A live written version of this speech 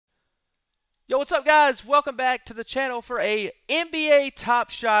Yo, what's up, guys? Welcome back to the channel for a NBA Top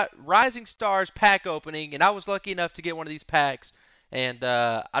Shot Rising Stars pack opening. And I was lucky enough to get one of these packs. And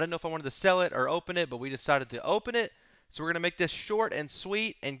I didn't know if I wanted to sell it or open it, but we decided to open it. So we're going to make this short and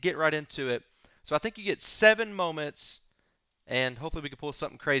sweet and get right into it. So I think you get 7 moments, and hopefully we can pull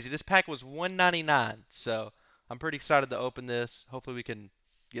something crazy. This pack was $1.99, so I'm pretty excited to open this. Hopefully we can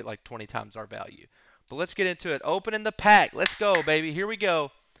get like 20 times our value. But let's get into it. Opening the pack. Let's go, baby. Here we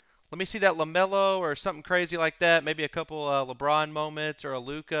go. Let me see that LaMelo or something crazy like that. Maybe a couple LeBron moments or a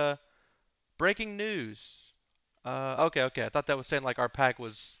Luka. Breaking news. Okay. I thought that was saying like our pack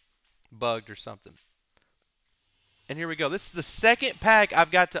was bugged or something. And here we go. This is the second pack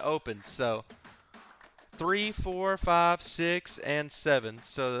I've got to open. So 3, 4, 5, 6, and 7.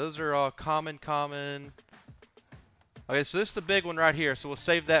 So those are all common. Okay, so this is the big one right here. So we'll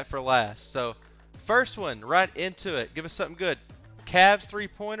save that for last. So first one, right into it. Give us something good. Cavs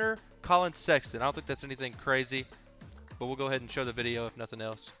 3-pointer, Colin Sexton. I don't think that's anything crazy, but we'll go ahead and show the video if nothing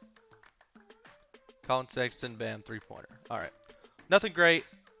else. Colin Sexton, bam, 3-pointer. All right, nothing great.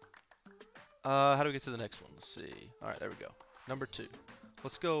 How do we get to the next one? Let's see. All right, there we go. Number 2.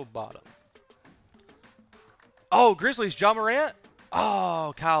 Let's go bottom. Oh, Grizzlies, Ja Morant.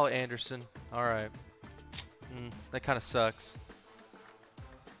 Oh, Kyle Anderson. All right. That kind of sucks.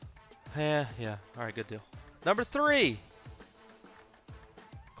 Yeah. All right, good deal. Number 3.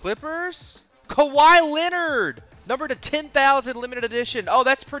 Clippers? Kawhi Leonard! Number to 10,000 limited edition. Oh,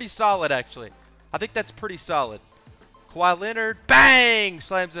 that's pretty solid, actually. I think that's pretty solid. Kawhi Leonard, bang!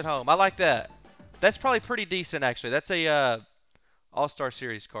 Slams it home. I like that. That's probably pretty decent, actually. That's a All-Star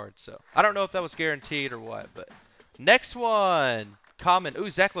Series card, so. I don't know if that was guaranteed or what, but. Next one. Common. Ooh,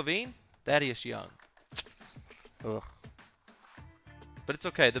 Zach LaVine? Thaddeus Young. Ugh. But it's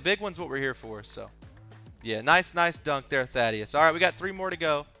okay. The big one's what we're here for, so. Yeah, nice dunk there, Thaddeus. All right, we got 3 more to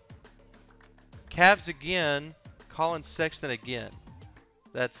go. Cavs again. Colin Sexton again.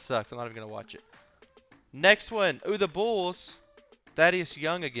 That sucks. I'm not even going to watch it. Next one. Ooh, the Bulls. Thaddeus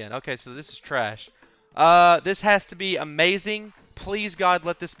Young again. Okay, so this is trash. This has to be amazing. Please, God,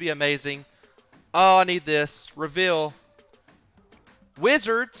 let this be amazing. Oh, I need this. Reveal.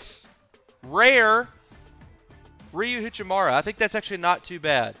 Wizards. Rare. Ryu Hachimura. I think that's actually not too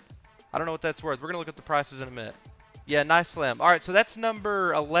bad. I don't know what that's worth. We're going to look at the prices in a minute. Yeah, nice slam. All right, so that's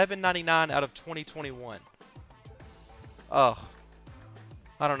number 1199 out of 2021. Oh.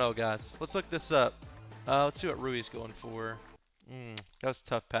 I don't know, guys. Let's look this up. Let's see what Rui's going for. That was a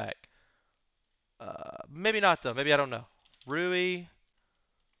tough pack. Maybe not, though. Maybe I don't know. Rui.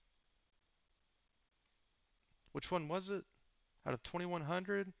 Which one was it? Out of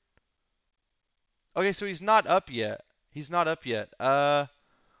 2100? Okay, so he's not up yet. He's not up yet. The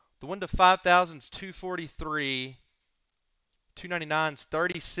 1 to 5,000 is 243. 299 is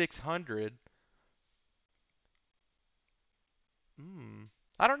 3,600.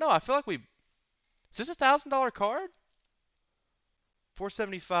 I don't know. I feel like we. Is this a $1,000 card?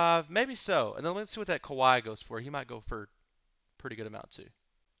 475, maybe so. And then let's see what that Kawhi goes for. He might go for a pretty good amount too.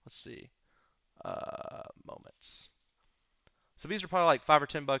 Let's see. Moments. So these are probably like $5 or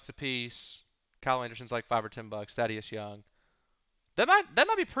 $10 a piece. Kyle Anderson's like $5 or $10. Thaddeus Young. That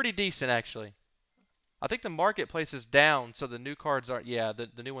might be pretty decent, actually. I think the marketplace is down, so the new cards aren't. Yeah,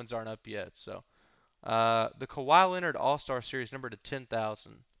 the new ones aren't up yet. So, the Kawhi Leonard All-Star Series number to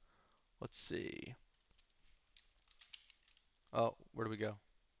 10,000. Let's see. Oh, where do we go?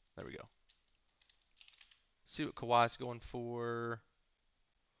 There we go. See what Kawhi's going for.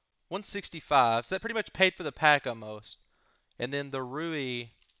 165. So that pretty much paid for the pack almost. And then the Rui.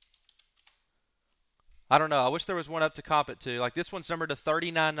 I don't know. I wish there was one up to comp it to. Like this one's numbered to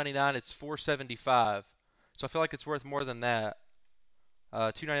 39.99. It's 475. So I feel like it's worth more than that.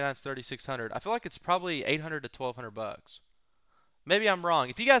 299 is 3,600. I feel like it's probably 800 to 1,200 bucks. Maybe I'm wrong.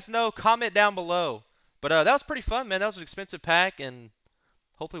 If you guys know, comment down below. But that was pretty fun, man. That was an expensive pack, and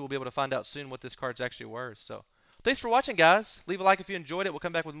hopefully we'll be able to find out soon what this card's actually worth. So thanks for watching, guys. Leave a like if you enjoyed it. We'll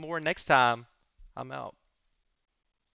come back with more next time. I'm out.